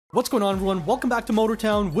What's going on, everyone? Welcome back to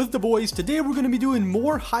Motortown with the boys. Today we're going to be doing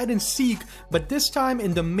more hide and seek, but this time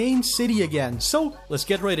in the main city again. So let's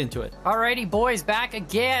get right into it. Alrighty, boys, back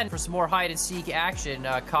again for some more hide and seek action.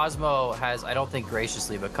 Cosmo has, I don't think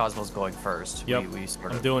graciously, but Cosmo's going first. Yep,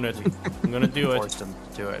 I'm doing it. I'm going to do it. Forced him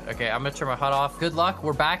to do it. Okay, I'm going to turn my HUD off. Good luck.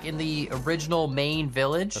 We're back in the original main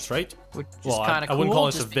village. That's right. Which is kind of cool. I wouldn't call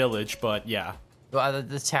this a village, but yeah.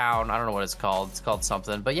 The town, I don't know what it's called. It's called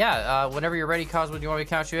something. But yeah, whenever you're ready, Cosmo, do you want me to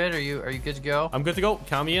count you in? Are you good to go? I'm good to go.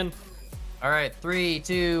 Count me in. All right, 3,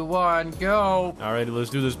 2, 1, go. All right, let's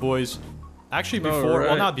do this, boys. Actually, before,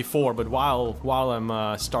 well, not before, but while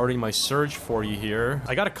I'm starting my search for you here,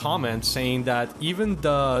 I got a comment saying that even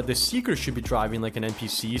the seekers should be driving like an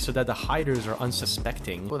NPC so that the hiders are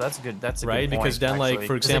unsuspecting. Oh, that's good. That's a right, good point, because then, actually. like,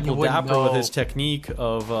 for example, Dapper with his technique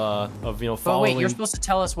of following. But wait, you're supposed to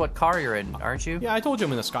tell us what car you're in, aren't you? Yeah, I told you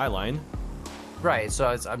I'm in the Skyline. Right,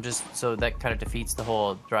 so I'm just so that kind of defeats the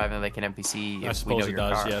whole driving like an NPC. I suppose it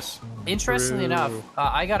does, yes. Interestingly enough,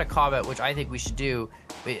 I got a comment which I think we should do.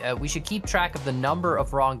 We should keep track of the number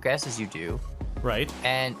of wrong guesses you do. Right.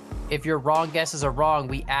 And if your wrong guesses are wrong,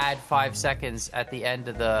 we add 5 seconds at the end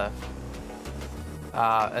of the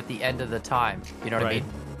time. You know what I mean?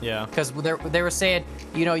 Yeah. Because they were saying,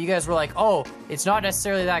 you know, you guys were like, oh, it's not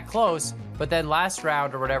necessarily that close. But then last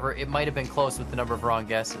round or whatever, it might have been close with the number of wrong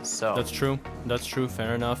guesses. So that's true. That's true.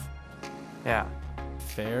 Fair enough. Yeah.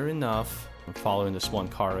 Fair enough. I'm following this one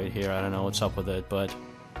car right here. I don't know what's up with it, but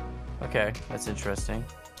okay, that's interesting.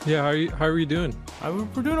 Yeah, how are you doing?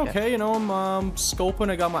 We're doing okay. You know, I'm scoping.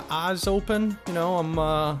 I got my eyes open. You know, I'm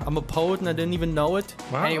a poet and I didn't even know it.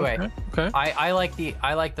 Wow, anyway, okay. I like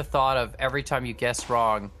the thought of every time you guess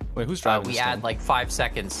wrong. Wait, who's driving? We add like 5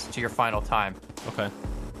 seconds to your final time. Okay.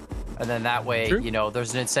 And then that way, you know,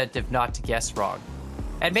 there's an incentive not to guess wrong.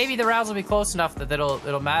 And maybe the rounds will be close enough that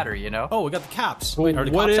it'll matter, you know? Oh, we got the cops. Well, wait, are the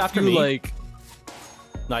what cops if after you me? Like,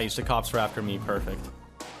 nice, the cops are after me. Perfect.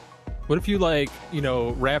 what if you, like, you know,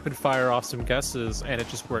 rapid fire off some guesses and it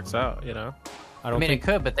just works out, you know? I mean, it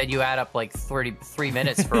could, but then you add up like 33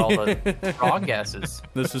 minutes for all the wrong guesses.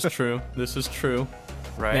 This is true. This is true.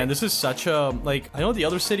 Right. Man, this is such a, like, I know the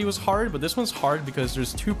other city was hard, but this one's hard because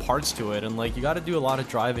there's 2 parts to it, and, like, you got to do a lot of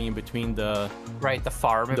driving in between the... Right, the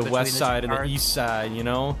farm the west side and the east side, you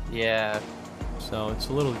know? Yeah. So it's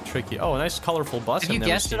a little tricky. Oh, a nice colorful bus. Have you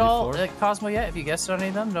guessed it all, Cosmo, yet? Have you guessed on any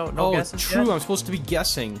of them? No guesses yet? Oh, true. I'm supposed to be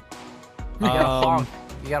guessing. You gotta honk.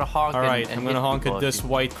 You gotta honk. All right, and I'm gonna honk at this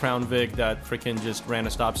white Crown Vic that freaking just ran a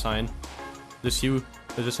stop sign. This you?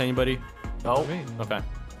 Is this anybody? Oh. Okay.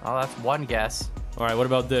 Oh, that's one guess. All right, what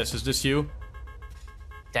about this? Is this you?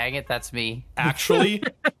 Dang it, that's me. Actually?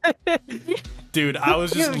 Dude, I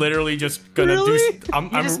was just literally just gonna do... I'm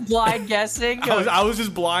just blind guessing? I was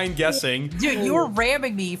just blind guessing. Dude, you were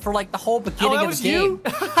ramming me for like the whole beginning of the game.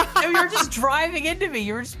 You were just driving into me.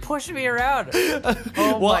 You were just pushing me around.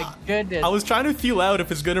 Oh my goodness. I was trying to feel out if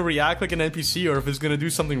it's gonna react like an NPC or if it's gonna do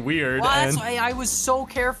something weird. Well, that's why I was so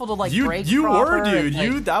careful to like brake You proper were, dude.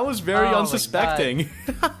 and, like, That was very unsuspecting.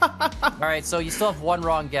 All right, so you still have one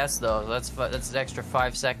wrong guess though. That's an extra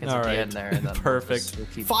 5 seconds at the end there. And then perfect.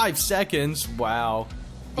 We'll 5 seconds. Wow.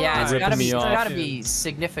 Yeah, it's gotta be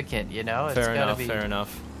significant, you know. Fair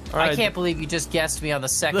enough. All right. I can't believe you just guessed me on the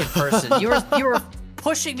second person. You were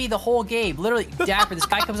pushing me the whole game. Literally, Dapper, this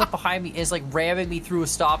guy comes up behind me and is like ramming me through a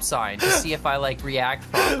stop sign to see if I like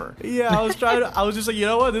react proper. Yeah, I was just like, you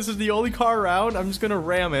know what? This is the only car around. I'm just gonna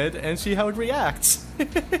ram it and see how it reacts.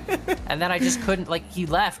 And then I just couldn't, like, he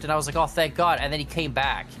left and I was like, oh, thank God. And then he came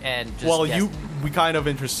back and just we kind of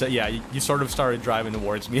you sort of started driving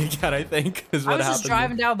towards me again, I think, is what happened. I was just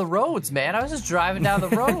driving down the roads, man. I was just driving down the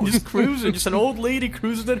road. Just cruising, just an old lady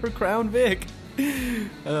cruising in her Crown Vic.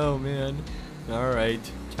 Oh, man. All right,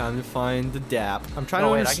 time to find the DAP. I'm trying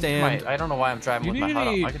to understand. I don't know why I'm driving with my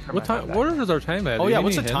HUD off. What time? What is our time at? Oh yeah,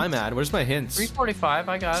 what's the time at? Where's my hints? 3:45.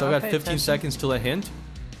 I got it. So I got 15 seconds till a hint.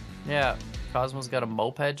 Yeah, Cosmo's got a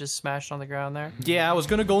moped just smashed on the ground there. Yeah, I was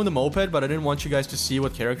gonna go in the moped, but I didn't want you guys to see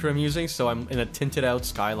what character I'm using, so I'm in a tinted out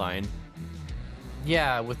Skyline.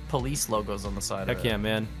 Yeah, with police logos on the side. Heck yeah,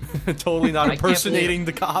 man! Totally not impersonating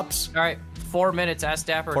the cops. All right. 4 minutes. Ask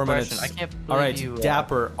Dapper a question. I can't believe you. All right,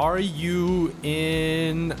 Dapper, are you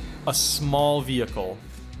in a small vehicle?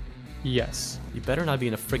 Yes. You better not be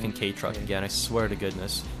in a freaking K-truck again. I swear to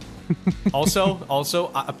goodness.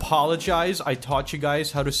 Also, I apologize. I taught you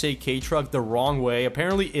guys how to say K-truck the wrong way.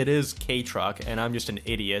 Apparently, it is K-truck, and I'm just an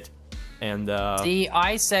idiot. And see,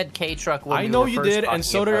 I said K-truck when I know you did, and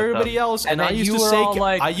so did everybody else. And I used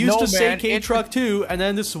to say K-truck too. And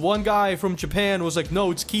then this one guy from Japan was like,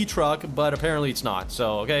 "No, it's Key truck," but apparently it's not.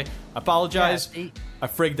 So okay, apologize. Yeah, I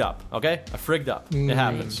frigged up, okay? I frigged up. It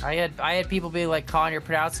happens. I had people being like, Con, you're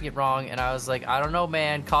pronouncing it wrong, and I was like, I don't know,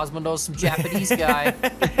 man. Cosmo knows some Japanese guy.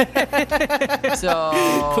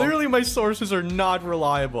 So Clearly my sources are not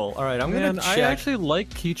reliable. All right, I'm gonna check. I actually like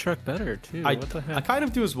Keytruck better too. What the heck? I kind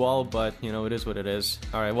of do as well, but you know, it is what it is.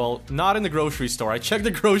 All right, well, not in the grocery store. I checked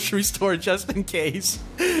the grocery store just in case,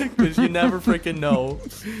 because you never freaking know.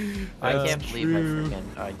 I can't believe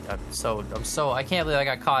I can't believe I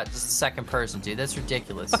got caught just the second person, dude. That's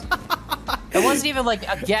ridiculous. It wasn't even like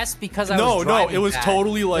a guess because I was driving. No, it was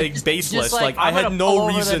totally like just baseless. like, I had no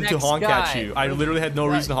reason to next honk at guy. you. I literally had no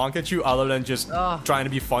reason to honk at you other than just trying to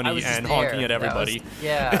be I funny was just and there. honking at everybody.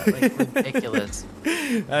 Like, ridiculous.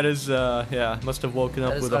 That is, yeah, must have woken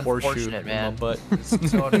up That is with a horseshoe unfortunate, in my man. butt.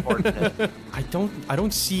 It's so unfortunate. I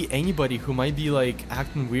don't see anybody who might be like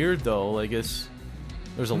acting weird though. Like there's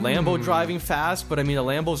a Lambo driving fast, but I mean a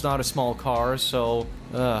Lambo's not a small car, so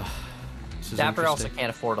this is Dapper also interesting. can't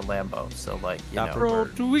afford a Lambo, so like you know. Bro,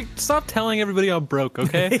 do we stop telling everybody I'm broke,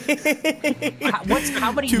 okay?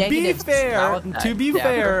 How many To be negatives fair, about that, to be Dapper?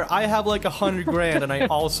 fair, I have like 100 grand and I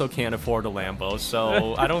also can't afford a Lambo,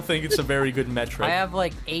 so I don't think it's a very good metric. I have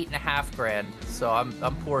like 8.5 grand, so I'm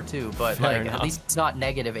poor too, but Fair like enough. at least it's not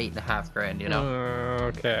negative 8.5 grand, you know.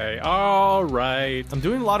 Okay, all right. I'm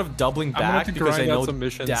doing a lot of doubling gonna have back to because I grind out know some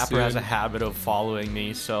missions Dapper has a soon. habit of following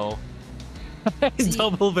me, so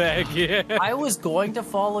Double back, yeah. I was going to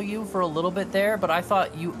follow you for a little bit there, but I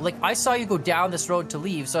thought I saw you go down this road to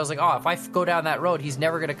leave, so I was like, oh, if I go down that road, he's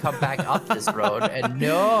never gonna come back up this road, and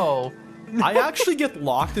no. I actually get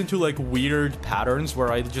locked into like weird patterns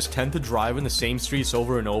where I just tend to drive in the same streets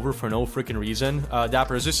over and over for no freaking reason.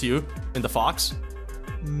 Dapper, is this you in the Fox?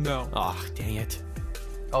 No. Oh, dang it.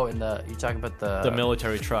 Oh, you're talking about The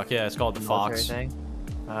military truck, yeah, it's called the military Fox. thing?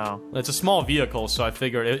 Oh. It's a small vehicle, so I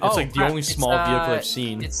figured it's Oh, like the crap. only It's, small vehicle I've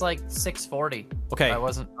seen. It's like 640. Okay. I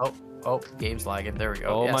wasn't. Oh, game's lagging. There we go.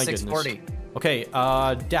 Oh yeah, my 640. goodness. Okay,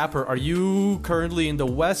 Dapper, are you currently in the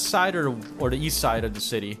west side or the east side of the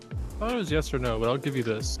city? I thought it was yes or no, but I'll give you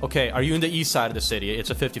this. Okay, are you in the east side of the city? It's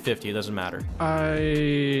a 50-50, it doesn't matter.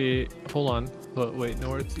 Hold on. But wait,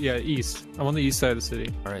 north. Yeah, east. I'm on the east side of the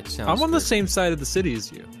city. All right, sounds I'm on the good. same side of the city as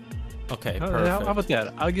you. Okay, How perfect. about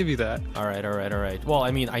that? I'll give you that. All right. Well,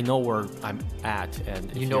 I mean, I know where I'm at,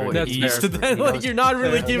 and if You know you're where in the That's east, fair. then He like knows- you're not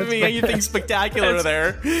really Yeah, giving me anything spectacular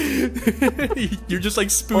there. You're just like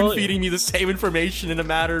spoon feeding me the same information in a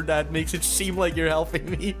manner that makes it seem like you're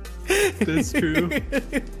helping me. That's true.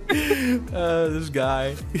 This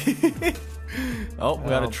guy. Oh, we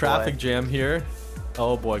got a Oh, traffic boy. jam here.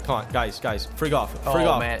 Oh boy, come on, guys, frig off, Oh frig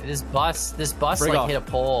off. man, this bus Frig like off. hit a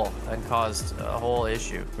pole and caused a whole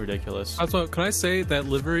issue. Ridiculous. Also, can I say that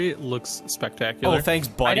livery looks spectacular? Oh, thanks,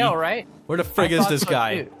 buddy. I know, right? Where the frig I is thought this so,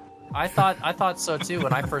 guy? too. I thought so too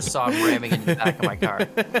when I first saw him ramming in the back of my car.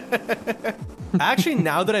 Actually,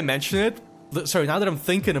 now that I mention it, sorry, now that I'm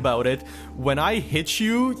thinking about it, when I hit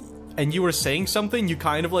you and you were saying something, you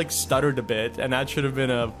kind of like stuttered a bit, and that should have been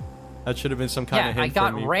some kind of Yeah, hint I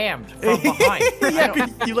got from me. rammed from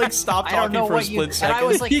behind. You like stopped I don't talking know for a what you. split second. And I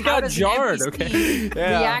was like, He how got does jarred, an okay. NPC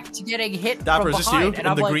Yeah. react to getting hit Dapper, from is this you behind? in And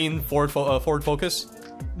I'm the like, green Ford Focus?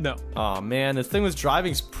 No. Oh man, this thing was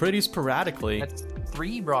driving pretty sporadically. that's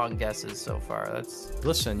 3 wrong guesses so far. That's.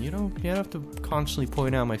 Listen, you don't have to constantly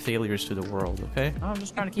point out my failures to the world, okay? I'm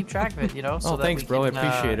just trying to keep track of it, you know. So Oh, that thanks, we bro. I can,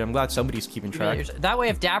 appreciate it. I'm glad somebody's keeping track. That way,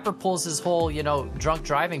 if Dapper pulls his whole, drunk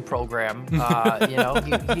driving program,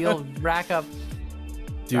 he'll rack up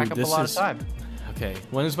Dude, a this lot is of time. okay.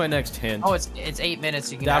 When is my next hint? Oh, it's 8 minutes.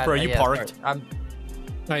 You can. Dapper, add, are you yeah, parked? sorry.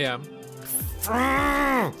 I am.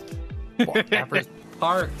 Dapper's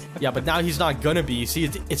parked. Yeah, but now he's not gonna be. See,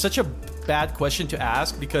 it's such a bad question to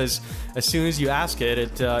ask because as soon as you ask it,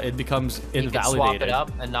 it becomes You can invalidated. swap it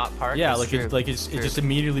up and not park. Yeah, That's like true. it True. just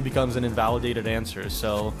immediately becomes an invalidated answer.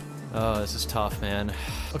 So, this is tough, man.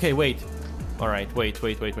 Okay, wait. All right, wait.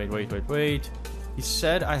 He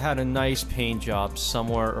said I had a nice paint job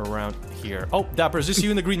somewhere around here. Oh, Dapper, is this you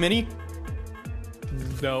in the green Mini?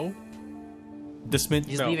 No. This min?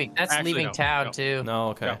 He's No. leaving. That's Actually, leaving no. town No. too. No,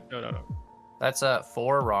 okay. No. That's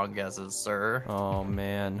 4 wrong guesses, sir. Oh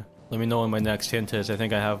man. Let me know when my next hint is. I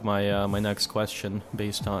think I have my my next question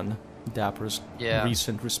based on Dapper's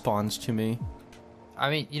recent response to me. I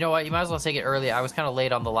mean, you know what? You might as well take it early. I was kind of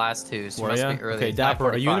late on the last 2, so you Were must ya? be early. Okay, It's Dapper,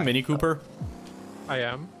 are you in a 9:45. Mini Cooper? I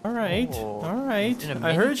am. All right, Oh, all right. in a I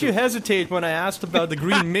Mini heard you Cooper. hesitate when I asked about the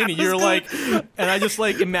green Mini. You're like, and I just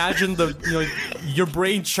like imagined your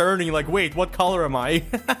brain churning. Like, wait, what color am I?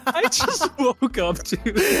 I just woke up, dude.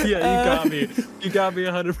 Yeah, you got me. You got me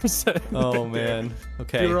 100%. Oh man.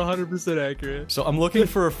 Okay. You were 100% accurate. So I'm looking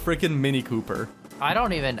for a freaking Mini Cooper. I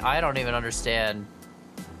don't even understand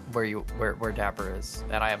where Dapper is,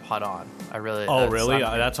 and I have HUD on. I really. Oh, really?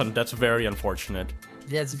 That's very unfortunate.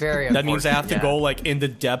 Yeah, it's very. That means I have to go like in the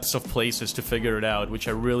depths of places to figure it out, which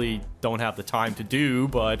I really don't have the time to do.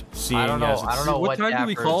 But seeing I don't know what time do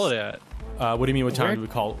we call it at? What do you mean? What time do we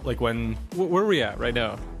call? Like when? Where are we at right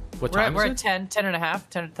now? What time we're is at 10 and a half,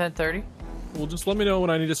 10:30. Well, just let me know when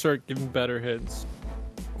I need to start giving better hints.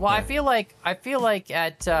 Well, I feel like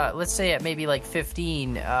at let's say at maybe like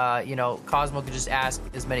 15, you know, Cosmo could just ask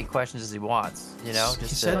as many questions as he wants. You know, He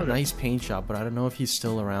said a nice paint shop, but I don't know if he's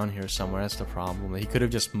still around here somewhere. That's the problem. He could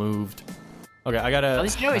have just moved. Okay, I gotta. At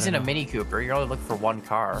least you know he's in a Mini Cooper. You're only looking for one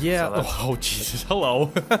car. Yeah. So Oh Jesus. Hello.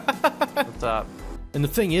 what's up? And the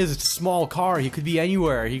thing is, it's a small car. He could be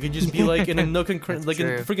anywhere. He could just be like in a nook and like in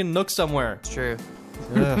a freaking nook somewhere. It's true.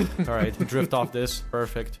 Ugh. All right, drift off this.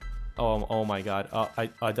 Perfect. Oh my God.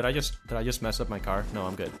 Did I just mess up my car? No,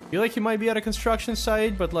 I'm good. I feel like he might be at a construction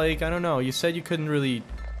site, but like I don't know. You said you couldn't really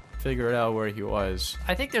figure it out where he was.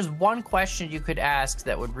 I think there's one question you could ask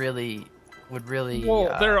that would really.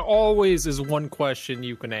 Well, there always is one question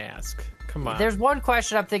you can ask. Come on. There's one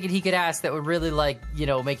question I'm thinking he could ask that would really, like, you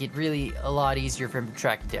know, make it really a lot easier for him to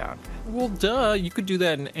track it down. Well, duh. You could do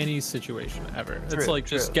that in any situation ever. It's like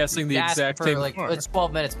just guessing the exact same. Like, it's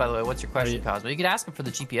 12 minutes, by the way. What's your question, Cosmo? You could ask him for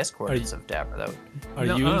the GPS coordinates of Dapper, though. Are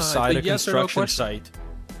you inside a yes or no construction site?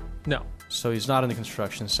 No. So he's not in the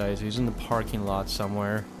construction site. He's in the parking lot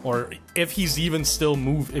somewhere. Or if he's even still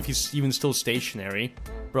stationary.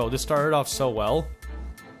 Bro, this started off so well.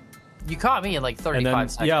 You caught me in like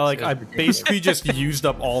 35 seconds. Yeah, like I basically just used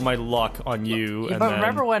up all my luck on you. Yeah, but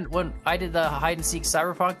remember when I did the hide and seek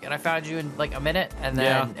Cyberpunk and I found you in like a minute, and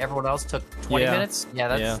then everyone else took 20 minutes? Yeah,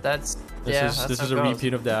 that's this is a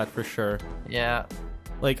repeat of that for sure. Yeah.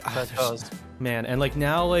 Like, man, and like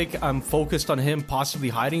now, like I'm focused on him possibly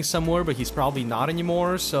hiding somewhere, but he's probably not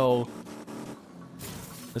anymore. So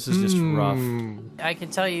this is just rough. I can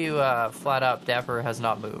tell you, flat out, Dapper has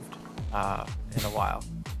not moved in a while.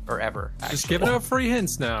 Or ever. Actually. Just giving out free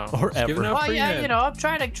hints now. Or ever. Well, yeah, you know, I'm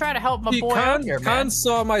trying to help my boy out here, man. Khan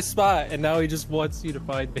saw my spot, and now he just wants you to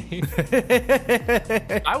find me.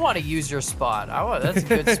 I want to use your spot. That's a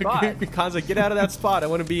good spot. Khan's like, get out of that spot. I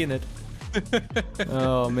want to be in it.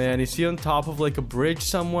 Oh man, is he on top of like a bridge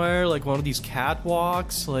somewhere, like one of these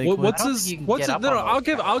catwalks? Like, what's his? What's it? No, I'll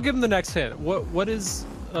give him the next hint. What's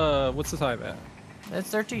the time at? It's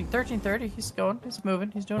 13:30. He's going. He's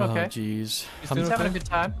moving. He's doing okay. Oh jeez. He's having a good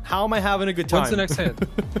time. How am I having a good time? What's the next hint?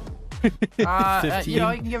 15? You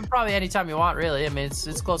know, you can give it probably any time you want, really. I mean,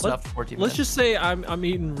 it's close enough to 14 minutes. Let's just say I'm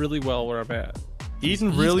eating really well where I'm at.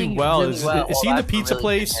 Eating really well. Is he in the pizza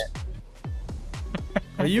place?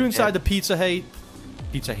 Are you inside the Pizza Hut?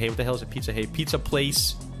 Pizza Hut? What the hell is a Pizza Hut? Pizza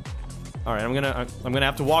place. All right, I'm gonna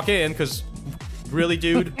have to walk in because, really,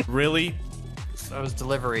 dude, really. That was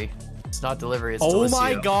delivery. It's not delivery. It's oh Delicio.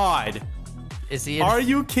 my God! Is he? Are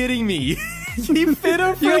you kidding me? He fit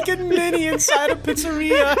a freaking mini inside a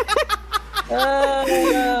pizzeria.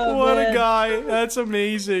 What a guy! That's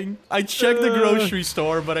amazing. I checked the grocery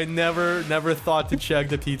store, but I never thought to check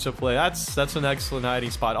the pizza place. That's an excellent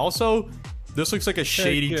hiding spot. Also, this looks like a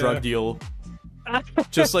shady drug deal.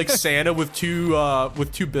 Just like Santa with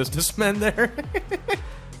two businessmen there.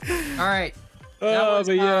 All right. Oh,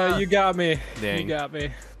 but yeah, you got me. Dang. You got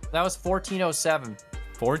me. That was 1407.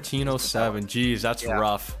 1407. Jeez, that's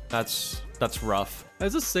rough. That's rough.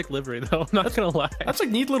 That's a sick livery, though. I'm not gonna lie. That's a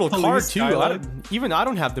neat little car too. I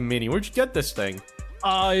don't have the Mini. Where'd you get this thing?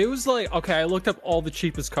 It was like, okay, I looked up all the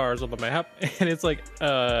cheapest cars on the map, and it's like,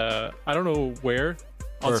 I don't know where.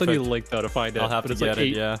 I'll send you the link though to find it. I'll have to get it.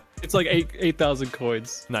 Yeah. It's like 8,000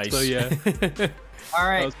 coins. Nice. So yeah. All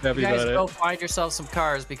right, you guys go find yourself some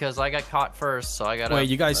cars because I got caught first, so I gotta. Wait,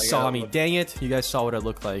 you guys saw me? Dang it! You guys saw what I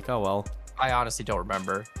looked like. Oh well. I honestly don't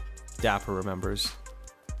remember. Dapper remembers.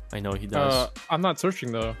 I know he does. I'm not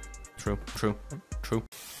searching though. True.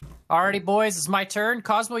 Alrighty, boys, it's my turn.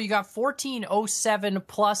 Cosmo, you got 1407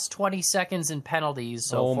 plus 20 seconds in penalties.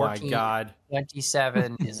 So oh my God.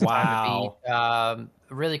 27 is the time to beat.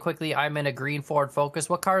 Really quickly, I'm in a green Ford Focus.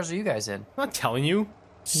 What cars are you guys in? I'm not telling you.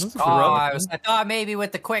 I thought maybe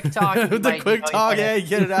with the quick talk. With the quick talk, yeah,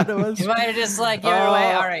 get it out of us. You might have just like given it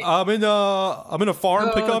away. All right. I'm in a farm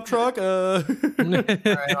pickup truck. All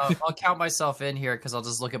right, I'll count myself in here because I'll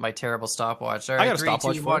just look at my terrible stopwatch. All right, I got a 3,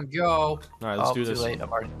 stopwatch 2, 1, go. All right, let's do this. Too late.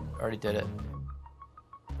 I've already did it.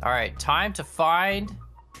 All right, time to find.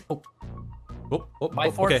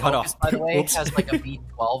 My Ford Focus, by the way, has like a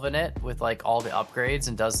V12 in it with like all the upgrades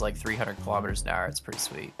and does like 300 kilometers an hour. It's pretty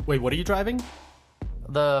sweet. Wait, what are you driving?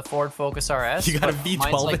 the Ford Focus RS. You got a but V12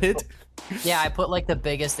 mine's, like, in it? Yeah, I put like the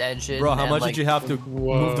biggest engine. Bro, how and, much like, did you have to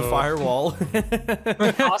move the firewall?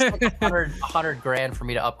 It cost like 100 grand for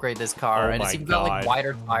me to upgrade this car, Oh and my it's even got like God.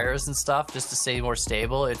 wider tires and stuff just to stay more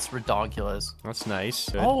stable. It's redonkulous. That's nice.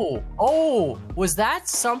 Good. Oh, was that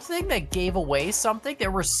something that gave away something?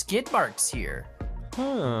 There were skid marks here.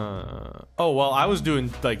 Huh. Oh, well, I was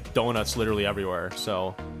doing like donuts literally everywhere,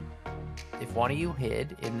 so. If one of you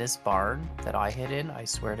hid in this barn that I hid in, I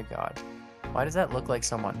swear to God. Why does that look like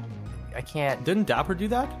someone? I can't. Didn't Dapper do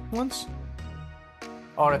that once?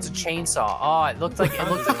 Oh, it's a chainsaw. Oh, it looked like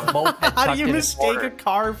a moped. How do you tucked in a mistake corner. a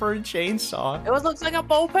car for a chainsaw? It looks like a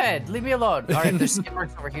moped. Leave me alone. All right, there's skid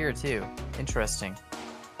marks over here too. Interesting.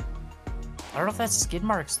 I don't know if that's skid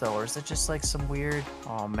marks though, or is it just like some weird?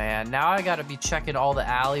 Oh man, now I gotta be checking all the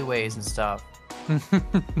alleyways and stuff.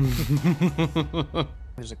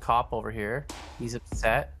 There's a cop over here. He's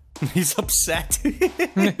upset. He's upset.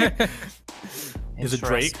 Is it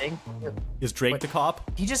Drake? Interesting. Is Drake the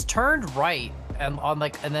cop? He just turned right and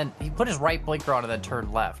and then he put his right blinker on and then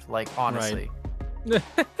turned left. Like honestly.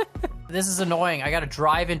 This is annoying. I gotta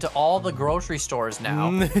drive into all the grocery stores now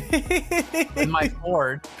in my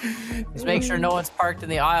Ford. Just make sure no one's parked in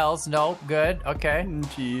the aisles. Nope, good, okay.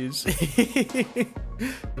 Jeez.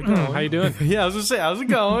 How you doing? Yeah, I was gonna say, how's it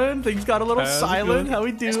going? Things got a little How's it silent. going? How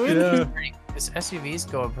we doing? Yeah. This SUV's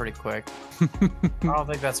going pretty quick. I don't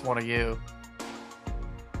think that's one of you.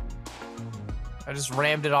 I just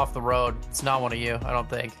rammed it off the road. It's not one of you, I don't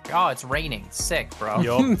think. Oh, it's raining. Sick, bro.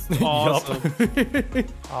 Yup. Awesome. Yup.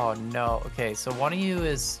 Oh no. Okay, so one of you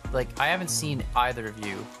is like I haven't seen either of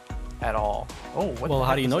you at all. Oh, what Well, the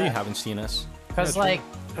how do you heck know was you that? haven't seen us? Because like,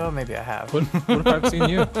 oh, maybe I have. What if I've seen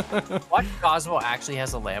you? What if Cosmo actually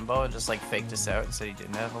has a Lambo and just like faked us out and said he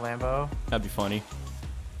didn't have a Lambo? That'd be funny.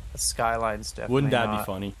 The Skyline's definitely Wouldn't that not. be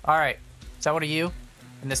funny? All right, is that one of you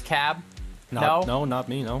in this cab? No, not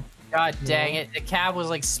me, no. God dang it! The cab was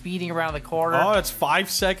like speeding around the corner. Oh, it's 5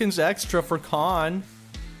 seconds extra for Con.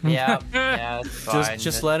 Yeah, yeah, that's fine.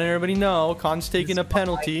 Just letting everybody know, Con's taking a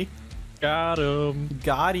penalty. Got him.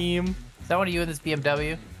 Got him. Is that one of you in this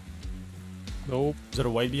BMW? Nope. Is it a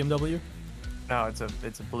white BMW? No, it's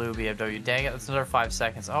a blue BMW. Dang it! That's another 5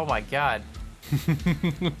 seconds. Oh my God.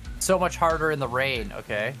 So much harder in the rain.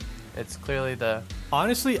 Okay, it's clearly the.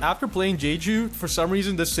 Honestly, after playing Jeju, for some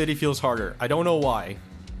reason this city feels harder. I don't know why.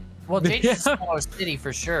 Well, Jeju's a smaller city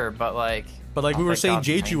for sure, but like. But like Oh, we were thank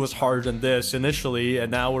saying, God. Jeju was harder than this initially, and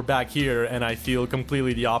now we're back here, and I feel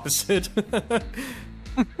completely the opposite.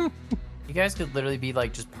 You guys could literally be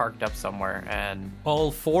like just parked up somewhere and.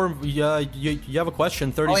 All four. Yeah, you have a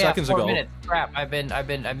question 30 Oh yeah, seconds 4 ago. minutes. Crap! I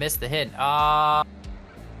missed the hint.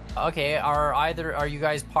 Okay. Are you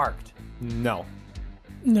guys parked? No.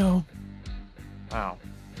 No. Wow.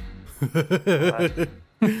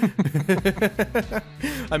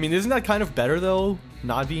 I mean, isn't that kind of better though?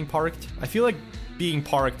 Not being parked. I feel like being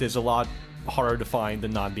parked is a lot harder to find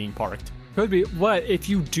than not being parked. Could be. What if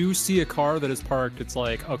you do see a car that is parked? It's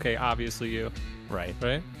like, okay, obviously you, Right.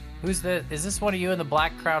 right? Is this one of you in the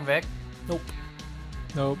black Crown Vic? Nope.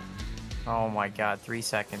 Nope. Oh my God! 3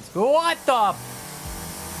 seconds. What the?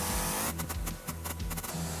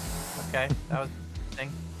 Okay, that was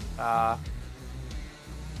interesting. A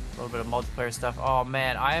little bit of multiplayer stuff. Oh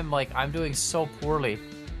man, I'm doing so poorly.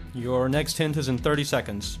 Your next hint is in 30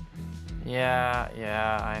 seconds. Yeah,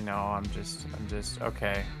 I know. I'm just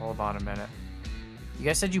okay. Hold on a minute. You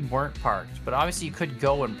guys said you weren't parked, but obviously you could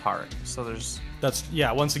go and park. So there's. That's,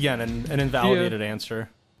 yeah, once again, an invalidated answer.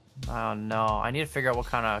 Oh no, I need to figure out what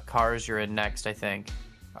kind of cars you're in next. I think.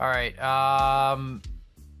 All right.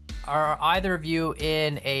 Are either of you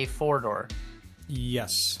in a 4-door?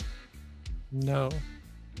 Yes. No.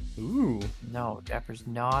 Ooh. No, Dapper's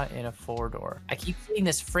not in a 4-door. I keep seeing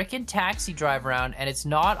this freaking taxi drive around, and it's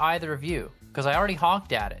not either of you because I already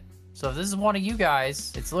honked at it. So if this is one of you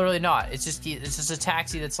guys, it's literally not. It's just a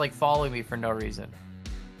taxi that's like following me for no reason.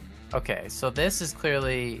 Okay, so this is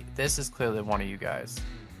clearly one of you guys.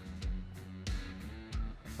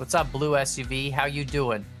 What's up, blue SUV? How you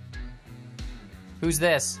doing? Who's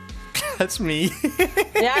this? That's me.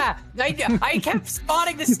 Yeah, I kept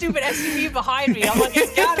spotting the stupid SUV behind me. I'm like,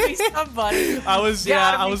 it's gotta be somebody. I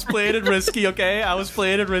was playing it risky, okay? I was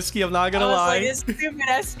playing it risky, I'm not gonna lie. Like, this stupid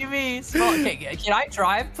SUV. Small. Okay, can I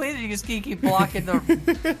drive, please? You just keep blocking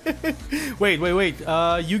the. Wait.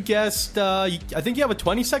 You guessed, I think you have a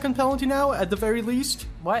 20-second penalty now, at the very least?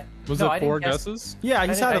 What? Was No, it I didn't 4 guess- guesses? Yeah,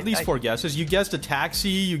 he's I- had at least I- 4 guesses. You guessed a taxi,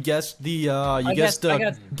 you guessed the, I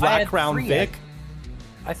Black had Crown 3, Vic.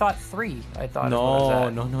 I thought 3. I thought. No.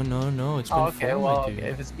 It's been 4, okay. Well,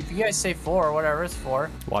 if you guys say 4, whatever, it's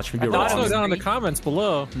 4. Watch me be Let us know wrong. down in the comments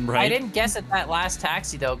below. Right. I didn't guess at that last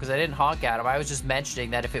taxi though, because I didn't honk at him. I was just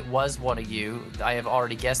mentioning that if it was one of you, I have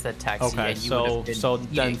already guessed that taxi. Okay, and you would have been so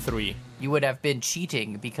cheating. then 3. You would have been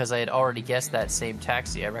cheating because I had already guessed that same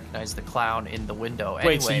taxi. I recognized the clown in the window.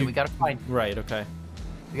 Anyway, Wait, so we gotta find. Right. Okay.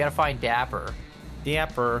 We gotta find Dapper.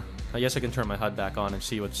 Dapper. I guess I can turn my HUD back on and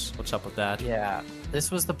see what's up with that. Yeah, this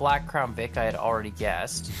was the Black Crown Vic I had already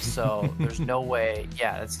guessed, so there's no way.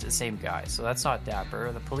 Yeah, that's the same guy, so that's not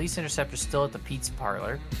Dapper. The police interceptor's still at the pizza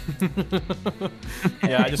parlor.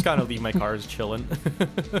 Yeah, I just kind of leave my cars chilling.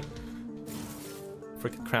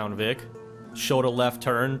 Freaking Crown Vic. Showed a left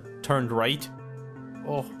turn, turned right.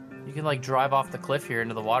 Oh, you can like drive off the cliff here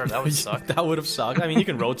into the water. That would suck. That would have sucked. I mean, you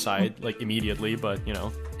can roadside like immediately, but you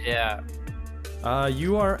know. Yeah.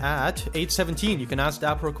 You are at 8:17. You can ask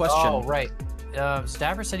Dapper a question. Oh, right.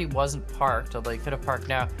 Dapper said he wasn't parked, although he could have parked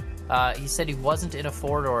now. He said he wasn't in a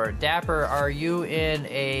 4-door. Dapper, are you in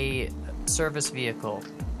a service vehicle?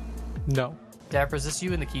 No. Dapper, is this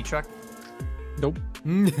you in the key truck? Nope.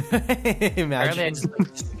 Apparently I Imagine. just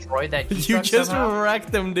like, destroyed that key You truck just somehow.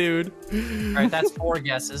 wrecked them, dude. Alright, that's 4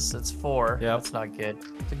 guesses. That's 4. Yep. That's not good.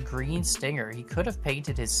 The green Stinger. He could have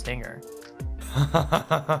painted his Stinger.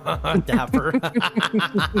 Dapper. Is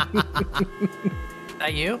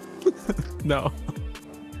that you? No.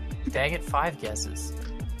 Dang it, 5 guesses.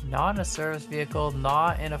 Not in a service vehicle,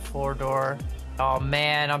 not in a 4-door. Oh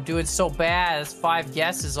man, I'm doing so bad. That's 5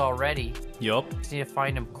 guesses already. Yup. Just need to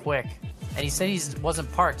find him quick. And he said he wasn't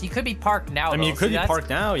parked. He could be parked now. I mean, though. you could See, be parked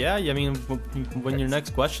now, yeah. I mean, when your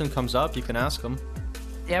next question comes up, you can ask him.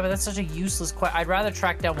 Yeah, but that's such a useless question. I'd rather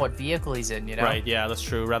track down what vehicle he's in, you know? Right, yeah, that's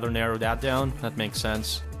true. Rather narrow that down. That makes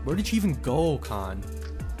sense. Where did you even go, Con?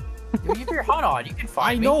 You keep your HUD on. You can find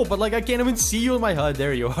I me. know, but like I can't even see you in my HUD.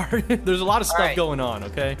 There you are. There's a lot of stuff Alright. going on,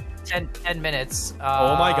 okay? 10 minutes.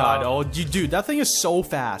 Oh my god. Oh, dude, that thing is so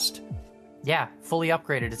fast. Yeah, fully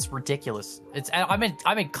upgraded. It's ridiculous. I'm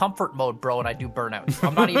in comfort mode, bro, and I do burnouts.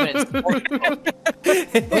 I'm not even in sport mode.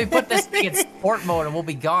 Let me put this thing in sport mode and we'll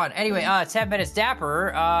be gone. Anyway, 10 minutes.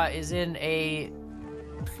 Dapper is in a.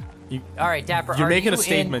 All right, Dapper. You're are making you a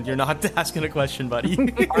statement. You're not asking a question, buddy.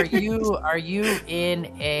 Are you in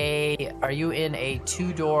a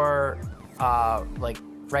 2-door like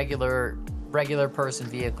regular person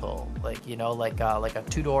vehicle, like you know, like a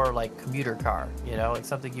 2-door like commuter car, you know, like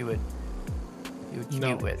something you would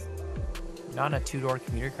commute with? Not in a 2-door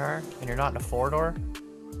commuter car, and you're not in a 4-door.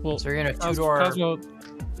 Well, So you're in a 2-door. Cosmo,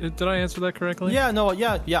 did I answer that correctly? Yeah, no,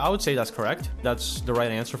 yeah, I would say that's correct. That's the right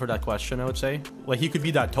answer for that question, I would say. Like, he could be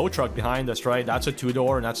that tow truck behind us, right? That's a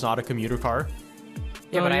 2-door, and that's not a commuter car.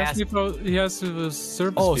 Yeah, No, but I he asked. he has to have a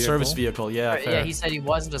service Oh, vehicle. service vehicle, yeah, fair. Yeah, he said he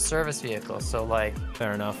wasn't a service vehicle, so like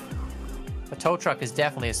Fair enough. a tow truck is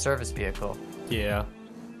definitely a service vehicle. Yeah.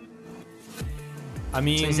 I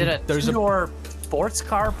mean, So is it a there's 2-door sports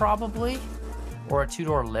car probably, or a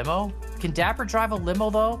 2-door limo? Can Dapper drive a limo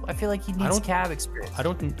though? I feel like he needs don't- cab experience. I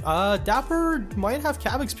don't. Dapper might have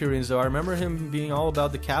cab experience though. I remember him being all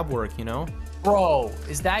about the cab work. You know. Bro,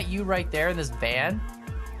 is that you right there in this van?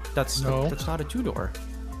 That's No. That's not a 2-door.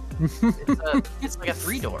 It's like a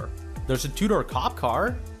 3-door. There's a 2-door cop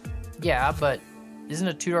car. Yeah, but isn't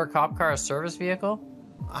a 2-door cop car a service vehicle?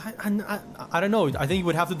 I don't know. I think you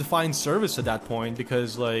would have to define service at that point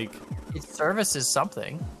because, like, It services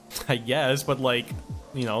something. I guess, but like,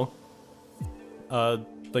 you know,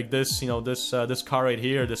 like this, you know, this car right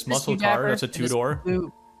here, this muscle you, car, Dapper? that's a This 2-door.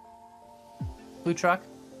 Blue truck?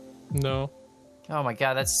 No. Oh my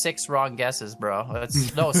god, that's 6 wrong guesses, bro.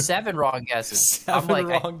 That's no 7 wrong guesses. I'm 7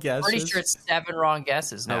 like, wrong guesses. Pretty sure it's 7 wrong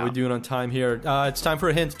guesses How now. are we doing on time here? It's time for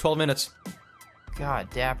a hint. 12 minutes. God,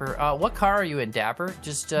 Dapper. What car are you in, Dapper?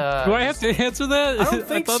 Just Do I have to answer that? I don't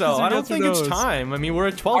think thought so. these were I don't yes or think it's nos. time. I mean, we're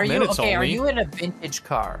at 12 Are you minutes okay? only. Are you in a vintage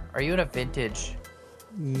car? Are you in a vintage?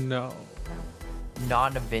 No.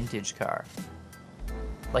 Not in a vintage car.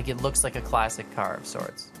 Like it looks like a classic car of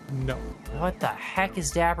sorts. No. What the heck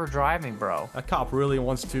is Dapper driving, bro? That cop really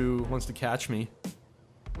wants to catch me.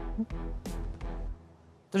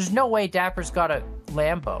 There's no way Dapper's got a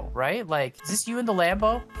Lambo, right? Like, is this you in the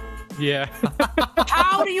Lambo? Yeah.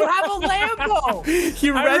 How do you have a Lambo? He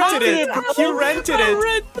rented it. He rented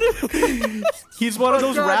it. He's one of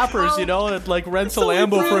those God, rappers, how- you know, that like rents a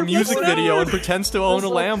Lambo for a music video and pretends to own a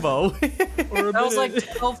Lambo. That was like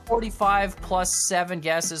 12:45 plus 7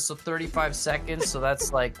 guesses, so 35 seconds. So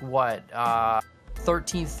that's like what,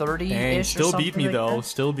 13:30 Dang, ish. still beat me though.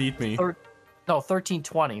 Still beat me. No,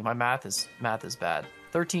 13:20. My math is bad.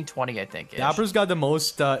 1320, I think. Dapper's got the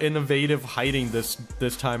most innovative hiding this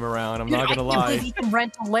time around. I'm not gonna lie. I can't believe he can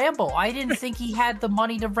rent a Lambo. I didn't think he had the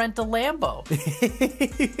money to rent a Lambo.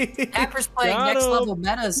 Dapper's playing next level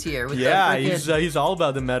metas here. With he's all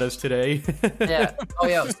about the metas today. Yeah. Oh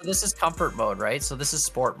yeah. So this is comfort mode, right? So this is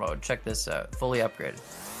sport mode. Check this out. Fully upgraded.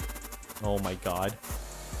 Oh my god.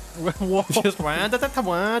 Just no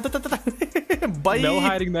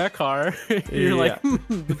hiding that car. You're like,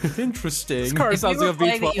 interesting. This car sounds like a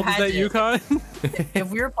V12. Is that Yukon?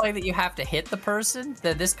 If we were playing that you have to hit the person,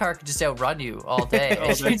 then this car could just outrun you all day. Oh,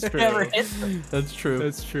 that's true. Never hit them. That's true.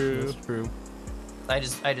 That's true. That's true. I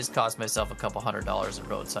just cost myself a couple $100 at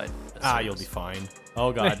roadside. You'll be fine.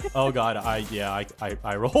 Oh god. Oh god. I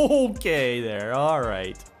okay there. All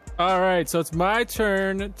right. All right, so it's my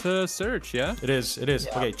turn to search, yeah? It is. Yeah.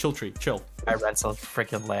 Okay, chill. I rent some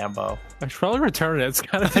freaking Lambo. I should probably return it. It's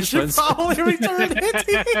kind of expensive. Probably return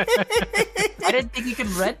it. I didn't think you could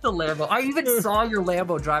rent the Lambo. I even saw your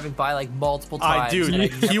Lambo driving by like multiple times.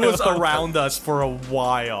 He was around us for a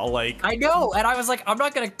while. Like I know, and I was like, I'm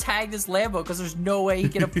not gonna tag this Lambo because there's no way he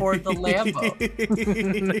can afford the Lambo.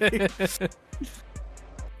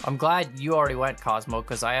 I'm glad you already went, Cosmo,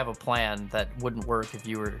 because I have a plan that wouldn't work if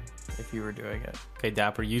you were doing it. Okay,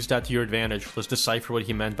 Dapper, use that to your advantage. Let's decipher what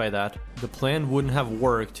he meant by that. The plan wouldn't have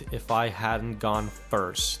worked if I hadn't gone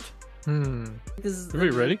first. Are we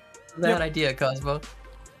ready? Bad idea, Cosmo.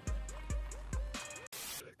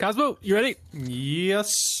 Cosmo, you ready?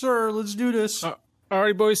 Yes, sir. Let's do this. All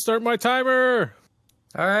right, boys, start my timer.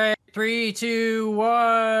 All right, 3, 2,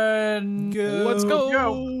 1, go. Let's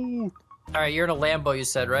go. All right, you're in a Lambo, you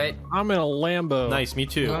said, right? I'm in a Lambo. Nice, me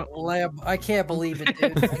too. Lambo. I can't believe it,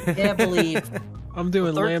 dude. I can't believe. I'm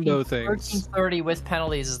doing Lambo things. 1330 with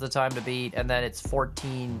penalties is the time to beat, and then it's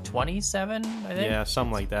 1427, I think. Yeah,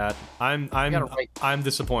 something like that. I'm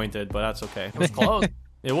disappointed, but that's okay. It was close.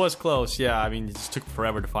 It was close. Yeah, I mean, it just took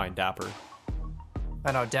forever to find Dapper.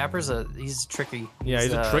 I know Dapper's he's tricky. Yeah,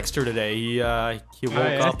 he's a trickster today. He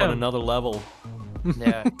woke up on another level.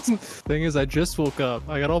 Yeah. Thing is, I just woke up.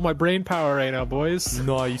 I got all my brain power right now, boys.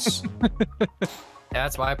 Nice. Yeah,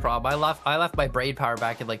 that's my problem. I left my brain power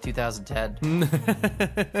back in like 2010.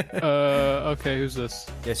 Okay, who's this?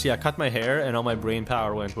 Yes, yeah, I cut my hair and all my brain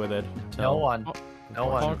power went with it. So. No one. That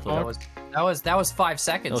was 5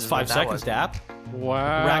 seconds. That was 5 seconds, Dap.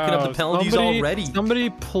 Wow. Racking up the penalties already.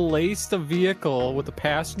 Somebody placed a vehicle with a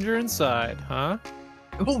passenger inside, huh?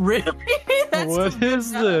 Oh, really? What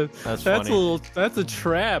is this? That's funny. That's a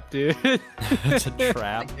trap, dude. That's a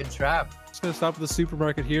trap. That's a good trap. Just gonna stop at the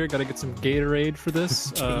supermarket here. Gotta get some Gatorade for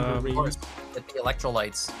this. Of course, get the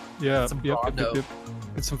electrolytes. Yeah. Some Yep.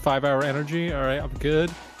 Get some 5-hour energy. All right, I'm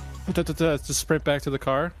good. Just sprint back to the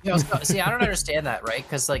car. You know, see, I don't understand that, right?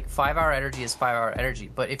 Because like 5-hour energy is 5-hour energy,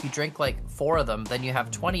 but if you drink like 4 of them, then you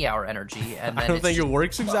have 20-hour energy, and then I don't think it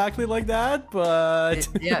works exactly like that, but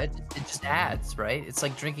it just adds, right? It's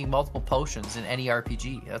like drinking multiple potions in any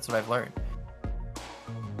RPG. That's what I've learned.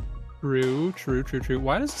 True.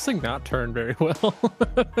 Why does this thing not turn very well?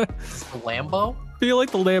 The Lambo? I feel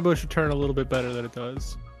like the Lambo should turn a little bit better than it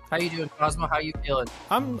does. How you doing, Cosmo? How you feeling?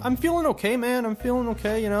 I'm feeling okay, man. I'm feeling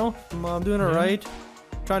okay, you know. I'm doing all right.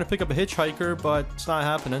 Trying to pick up a hitchhiker, but it's not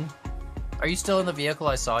happening. Are you still in the vehicle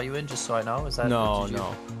I saw you in, just so I know? Is that No.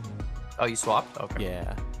 Oh, you swapped? Okay.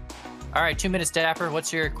 Yeah. All right, 2 minutes, Dapper.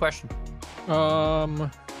 What's your question? Are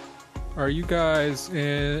you guys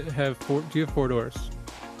do you have 4 doors?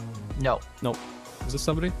 No. Nope. Is this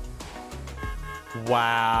somebody?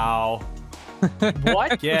 Wow.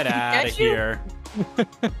 What? Get out of here.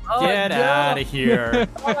 Oh, Get out of here.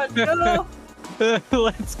 Oh, no.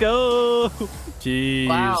 Let's go. Jeez.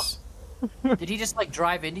 Wow. Did he just like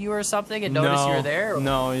drive into you or something and notice you were there? Or?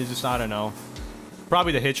 No, he's just, I don't know.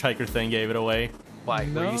 Probably the hitchhiker thing gave it away. Why?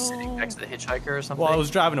 No. Were you sitting next to the hitchhiker or something? Well, I was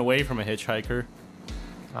driving away from a hitchhiker.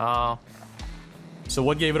 Oh. So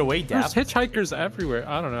what gave it away, Dap? There's hitchhikers everywhere.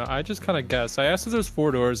 I don't know. I just kind of guessed. I asked if there's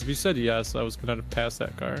 4 doors. If you said yes, I was going to pass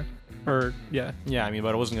that car. Or, yeah. Yeah, I mean,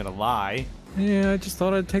 but I wasn't going to lie. Yeah, I just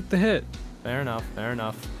thought I'd take the hit. Fair enough.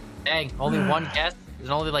 Dang, only one guess. There's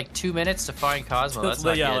only like 2 minutes to find Cosmo. That's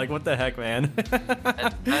not yeah, good. like what the heck, man?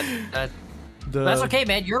 That's okay,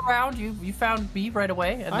 man. You're around. You found me right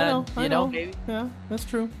away, and I know. maybe. Yeah, that's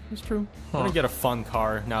true. I'm gonna get a fun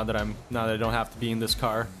car now that I don't have to be in this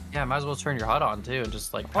car. Yeah, might as well turn your HUD on too and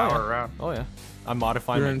just like power around. Oh yeah. I'm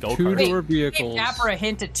modifying You're my in go-kart. 2-door vehicles. Dapper a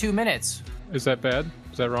hint at 2 minutes. Is that bad?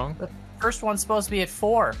 Is that wrong? The first one's supposed to be at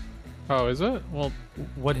 4. Oh, is it? Well,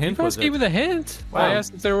 What you hint guys was gave me it? the hint. Wow. I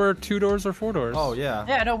asked if there were 2 doors or 4 doors. Oh yeah.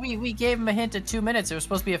 Yeah, no, we gave him a hint at 2 minutes. It was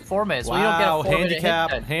supposed to be at 4 minutes. Well, you don't get a Wow, 4-minute handicap,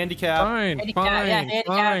 hint then. handicap. Fine, Handicap, fine, yeah, handicap,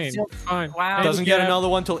 fine, still- fine. Wow. Doesn't get Handicap. another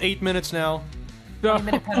one till 8 minutes now. No.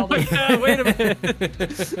 20-minute penalty. Wait a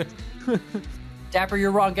minute. Dapper,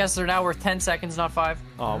 you're wrong. Guesses are now worth 10 seconds, not 5.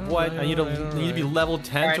 Oh, what? I need to be level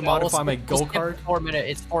 10 Alright, to no, we'll modify my skip- we'll skip go-kart? 4 minutes.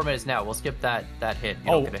 It's 4 minutes now. We'll skip that hint.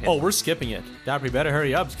 You don't get a hint. Oh, we're skipping it. Dapper, you better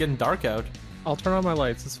hurry up. It's getting dark out. I'll turn on my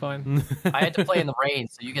lights. It's fine. I had to play in the rain,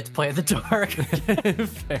 so you get to play in the dark.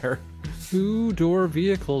 Fair. 2-door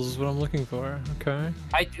vehicles is what I'm looking for. Okay.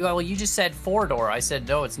 Well, you just said 4-door. I said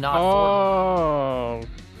no, it's not 4-door. Oh,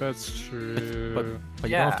 that's true. But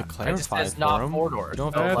you Yeah, don't have to I just clarify said it it's for not him. 4 doors. You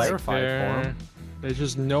don't have to That's clarify it for fair. him. There's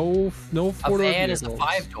just no A 4-door van vehicles. is a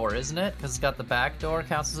 5-door, isn't it? Because it's got the back door,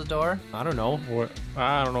 counts as a door. I don't know. What?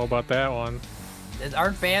 I don't know about that one.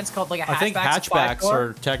 Aren't vans called like a hatchback? I think hatchbacks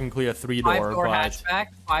are technically a 3-door, 5-door but hatchback,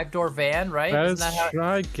 5-door van, right? That's, Isn't that how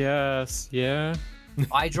I guess, yeah.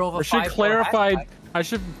 I drove a I should 5-door clarify. hatchback? I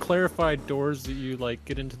should clarify doors that you like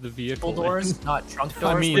get into the vehicle. Full doors, not trunk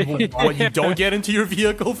doors. I mean, what, you don't get into your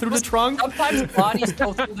vehicle through the trunk? Sometimes bodies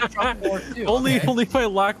go through the trunk door too. only okay? if I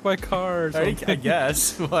lock my car. Or I something.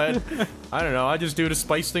 guess, but I don't know. I just do to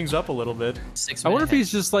spice things up a little bit. 6 I wonder minute if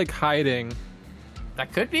he's just like hiding.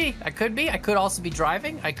 That could be. I could also be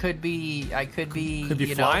driving. I could be. Could be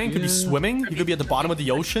you flying, Know, could be Yeah. swimming, you could be at the bottom of the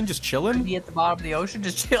ocean just could chilling. be at the bottom of the ocean,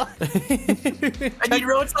 just chilling. I need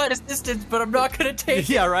roadside assistance, but I'm not gonna take it.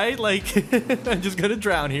 Yeah, right? Like, I'm just gonna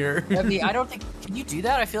drown here. I mean, I don't think. Can you do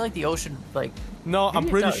that? I feel like the ocean, like. No, I'm Maybe it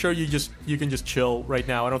pretty does. sure you can just chill right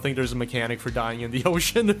now. I don't think there's a mechanic for dying in the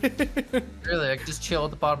ocean. Really, I could just chill at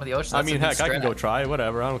the bottom of the ocean. I That's a mean, good heck, I can strat. go try,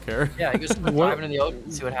 whatever, I don't care. Yeah, you just start What- driving in the ocean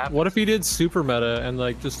and see what happens. What if he did super meta and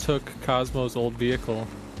like just took Cosmo's old vehicle?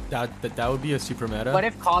 That would be a super meta. What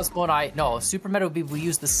if Cosmo and Super Meta would be we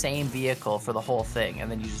use the same vehicle for the whole thing,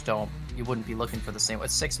 and then you wouldn't be looking for the same.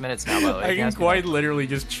 It's 6 minutes now, by the way. I You can ask me quite literally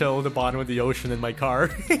just chill at the bottom of the ocean in my car.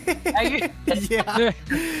 that. Yeah,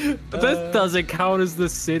 But that doesn't count as the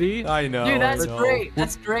city. I know. Dude, that's I know. great.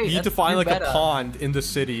 That's great. You need That's to find true like meta. a pond in the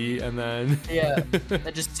city, and then Yeah,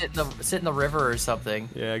 and just sit in the river or something.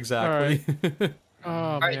 yeah, exactly. Oh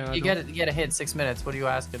All man. right, you get a hit. 6 minutes. What are you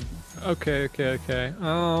asking? Okay.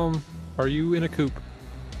 Are you in a coupe?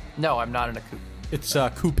 No, I'm not in a coupe. It's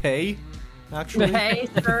coupe, actually. Hey,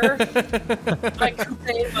 sir. I couped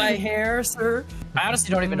my hair, sir. I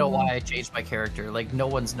honestly don't even know why I changed my character. Like, no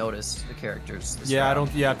one's noticed the characters. this Yeah, I round.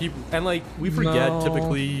 don't. Yeah, people and like we forget No.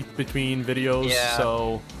 typically between videos, Yeah.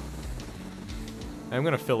 so I'm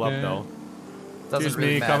gonna fill up Yeah. though. Doesn't Excuse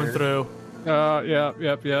really me, coming matter. through.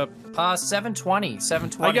 Yep. 720.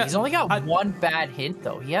 720. I got- He's only got I- one bad hint,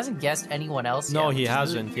 though. He hasn't guessed anyone else No, yet, he which is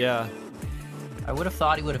hasn't. really- Yeah, I would have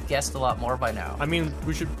thought he would have guessed a lot more by now. I mean,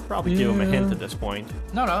 we should probably give him a hint at this point.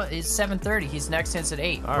 No, it's 7:30. He's next hint's at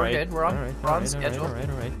 8. All We're right, good. We're on, all right, we're all on right, schedule. All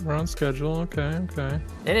right. We're on schedule. Okay.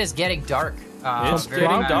 It is getting dark. It's very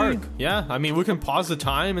getting bad. dark. Yeah, I mean, we can pause the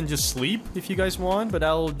time and just sleep if you guys want, but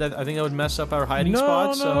I think that would mess up our hiding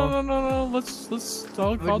spots. So No. Let's.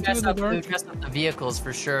 I'll It do would it mess in the up, it dark. would mess up the vehicles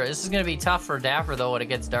for sure. This is going to be tough for Dapper, though, when it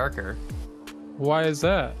gets darker. Why is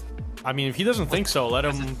that? I mean, if he doesn't think so, let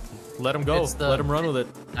him go. it's the- Let him run with it.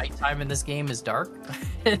 Nighttime in this game is dark.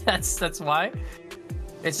 that's why.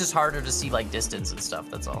 It's just harder to see, like, distance and stuff.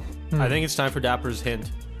 That's all. I think it's time for Dapper's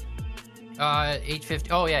hint. 850.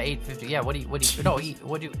 Oh yeah, 850. Yeah. What do you? No.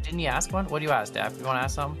 Didn't you ask one? What do you ask, Dap? You want to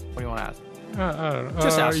ask something? What do you want to ask? I don't know.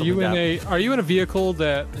 Just are ask you in something, Are you in a vehicle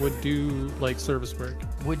that would do like service work?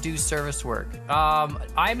 Would do service work.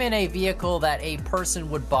 I'm in a vehicle that a person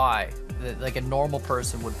would buy, like a normal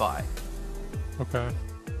person would buy. Okay.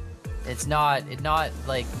 It's not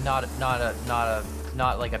like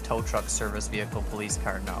not like a tow truck service vehicle, police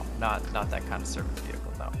car. No, not that kind of service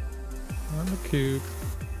vehicle. No. I'm a coupe.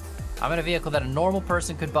 I'm in a vehicle that a normal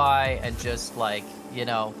person could buy and just like,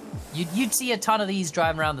 you'd see a ton of these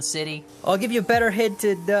driving around the city. I'll give you a better hint,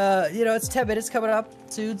 and it's 10 minutes coming up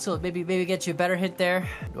soon, so maybe get you a better hint there.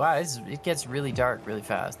 Wow, it gets really dark really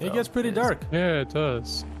fast. It though. gets pretty It is. dark, Yeah, it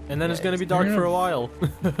does. and then it's Yeah, gonna be dark you're for in a a- while.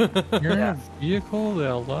 You're in Yeah. a vehicle that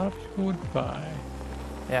a lot of people would buy.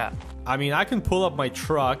 Yeah. I mean, I can pull up my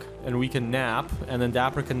truck and we can nap, and then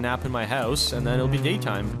Dapper can nap in my house, and then it'll be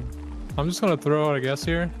daytime. I'm just gonna throw out a guess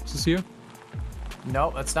here. Is this you?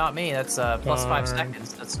 No, that's not me. That's plus 5 Darn.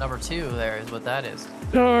 seconds. That's number 2 there is what that is.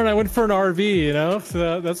 Darn, I went for an RV,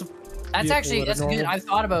 So that's That's vehicle actually, that a that's good. normal- I've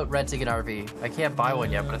thought about renting an RV. I can't buy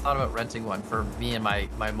one yet, but I thought about renting one for me and my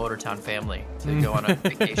motortown family to go on a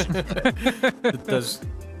vacation. Does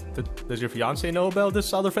Does your fiance know about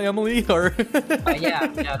this other family, or?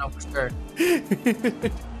 Yeah, no, for sure.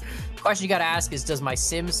 Question you gotta ask is, does my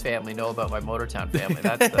Sims family know about my Motortown family?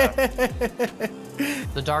 That's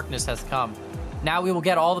the darkness has come. Now we will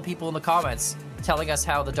get all the people in the comments telling us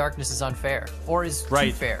how the darkness is unfair, or is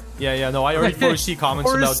too fair. Yeah, no, I already foresee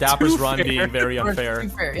comments about Dapper's run being very unfair. Or too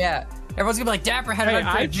fair, yeah. Everyone's gonna be like, Dapper had an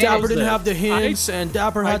unfair Dapper didn't have the hints, and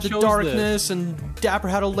Dapper had the darkness, and Dapper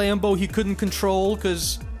had a Lambo he couldn't control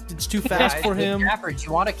because it's too fast for him. Dapper, do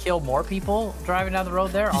you want to kill more people driving down the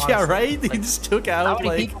road there? Honestly? Yeah, right? Like, he just took out, how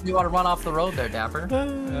many people do you want to run off the road there, Dapper?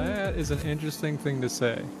 That is an interesting thing to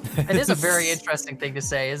say. It is a very interesting thing to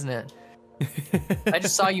say, isn't it? I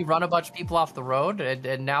just saw you run a bunch of people off the road,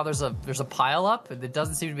 and now there's a pile up, and it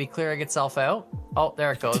doesn't seem to be clearing itself out. Oh,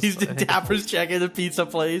 there it goes. Dapper's checking the pizza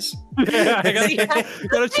place. Yeah, I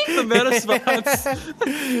gotta check the meta spots.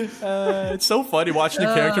 It's so funny watching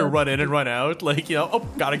the character run in and run out. Like, you know, oh,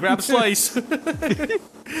 gotta grab a slice.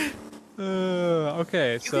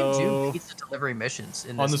 Okay, you can do pizza delivery missions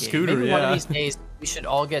in this on the game. scooter. Maybe one of these days we should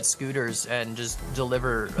all get scooters and just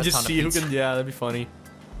deliver a ton of pizza. Who can. Yeah, that'd be funny.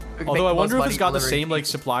 Although I wonder if it's got the same like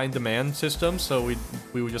supply and demand system, so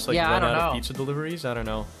we would just like run out of pizza deliveries. I don't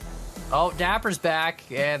know. Oh, Dapper's back,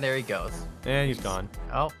 and there he goes. And he's gone.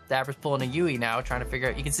 Oh, Dapper's pulling a Yui now, trying to figure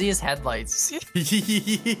out. You can see his headlights. It's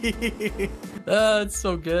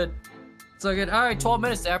so good. So good. All right, 12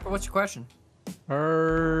 minutes, Dapper. What's your question?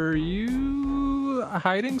 Are you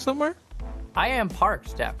hiding somewhere? I am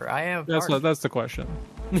parked, Dapper. I am parked. That's the question.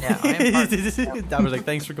 Yeah, I am parked. Dapper's like,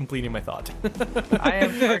 thanks for completing my thought.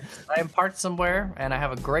 I am parked somewhere, and I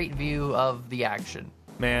have a great view of the action.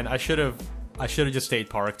 Man, I should have just stayed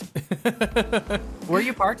parked. Were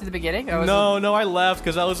you parked at the beginning? No, I left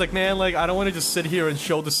because I was like, man, like I don't want to just sit here and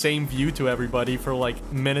show the same view to everybody for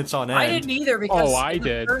like minutes on end. I didn't either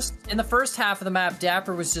because in the first half of the map,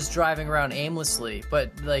 Dapper was just driving around aimlessly.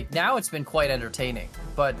 But like now it's been quite entertaining.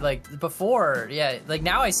 But like before, yeah, like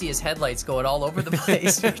now I see his headlights going all over the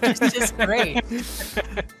place, which is just great.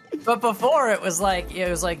 But before it was like I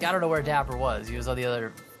don't know where Dapper was. He was on the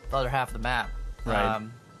other half of the map. Right.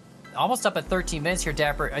 Almost up at 13 minutes here,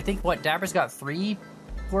 Dapper. I think Dapper's got 3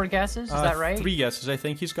 guesses. Is that right? 3 guesses, I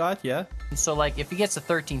think he's got. Yeah. So like, if he gets to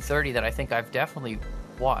 13:30, then I think I've definitely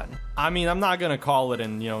won. I mean, I'm not gonna call it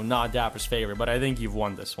in not Dapper's favor, but I think you've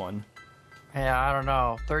won this one. Yeah, I don't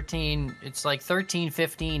know. 13. It's like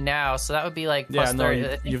 13:15 now, so that would be like plus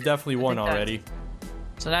 30. You've definitely won already.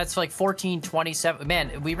 So that's like 14:27.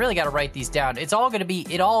 Man, we really got to write these down. It's all gonna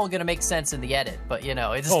make sense in the edit, but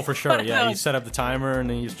it's. Oh, for sure. Yeah, you set up the timer and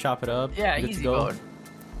then you just chop it up. Yeah, easy mode.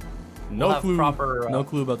 No clue. No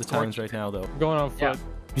clue about the times right now, though. Going on foot. Yeah.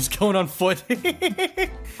 He's going on foot.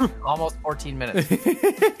 Almost 14 minutes.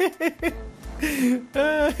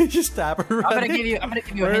 Just Dapper. I'm gonna give you a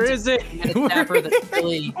Where hint. Is it? Dapper, that's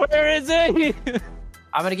really. Where is it?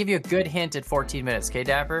 I'm gonna give you a good hint at 14 minutes. Okay,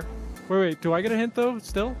 Dapper. Wait. Do I get a hint though?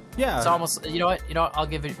 Still? Yeah. It's almost. You know what? I'll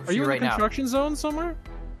give it. Are you right in a construction zone somewhere?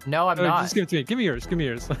 No, I'm not. Just give it to me. Give me yours. Give me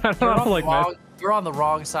yours. I don't like that. You're on the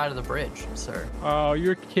wrong side of the bridge, sir. Oh,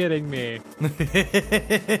 you're kidding me.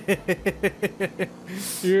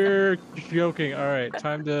 You're joking. All right,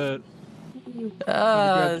 time to.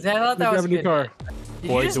 I thought that was a good. Car.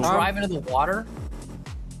 Did you just drive into the water?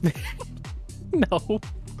 No.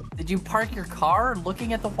 Did you park your car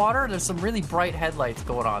looking at the water? There's some really bright headlights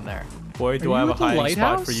going on there. Boy, do I have a hiding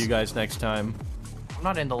spot for you guys next time. I'm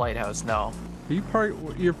not in the lighthouse, no. Are you parked?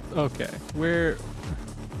 You're okay. Where?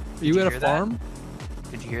 Are you at a farm?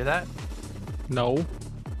 Did you hear that? No.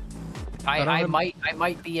 I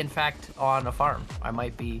might be in fact on a farm. I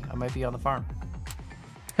might be on the farm.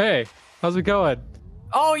 Hey, how's it going?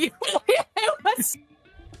 Oh, you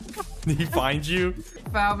Did he find you?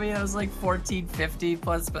 found me. I was like 1450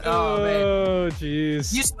 plus. Oh man. Oh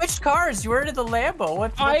jeez. You switched cars. You were into the Lambo.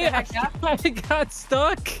 What the heck happened? I got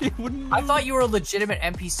stuck. I thought you were a legitimate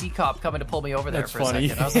NPC cop coming to pull me over there That's for funny. a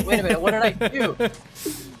second. I was like, wait a minute, what did I do?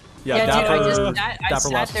 Yeah, Dapper, Dapper I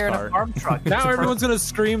sat there in car. a farm truck. Now everyone's gonna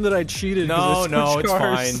scream that I cheated. No, it's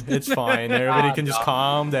cars. fine. It's fine. Everybody can just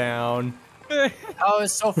calm down. Oh,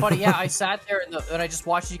 it's so funny. Yeah, I sat there and I just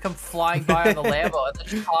watched you come flying by on the Lambo and then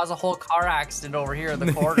just cause a whole car accident over here in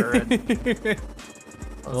the corner. And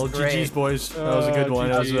well, GG's, boys. That was a good one.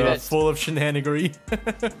 That was full of shenanigery.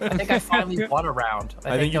 I think I finally won a round.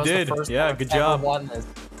 I think you did. Yeah, good job. Won this.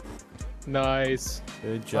 Nice.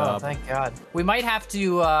 Good job. Oh, thank God. We might have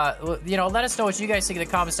to, let us know what you guys think in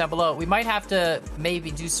the comments down below. We might have to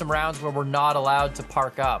maybe do some rounds where we're not allowed to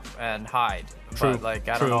park up and hide. True. But, like,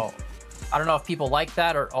 I don't know. I don't know if people like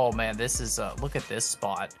that or, oh man, this is, look at this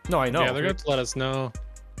spot. No, I know. Yeah, they're going to let us know.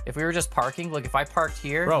 If we were just parking, look, if I parked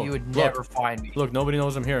here, Bro, you would look. never find me. Look, nobody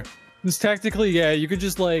knows I'm here. This technically, yeah, you could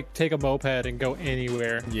just like take a moped and go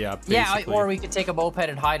anywhere. Yeah, Yeah, basically. or we could take a moped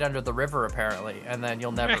and hide under the river, apparently, and then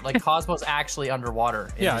you'll never like Cosmo's actually underwater.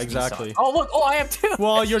 In Yeah, his exactly. Nissan. Oh look, oh I am too.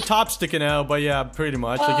 Well, your top's sticking out, but yeah, pretty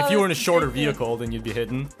much. Like if you were in a shorter vehicle, then you'd be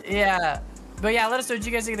hidden. Yeah. But yeah, let us know what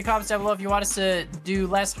you guys think in the comments down below. If you want us to do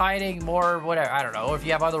less hiding, more whatever, I don't know. Or if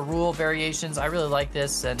you have other rule variations, I really like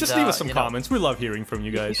this. And Just leave us some comments. We love hearing from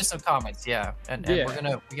you guys. Leave us some comments, yeah. And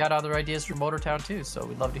we got other ideas for Motortown too, so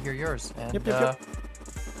we'd love to hear yours. And Yep.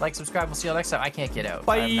 like, subscribe. We'll see you next time. I can't get out.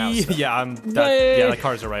 Bye. Yeah, the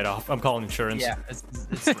car's a write-off. I'm calling insurance. Yeah,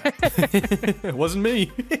 it's It wasn't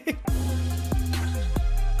me.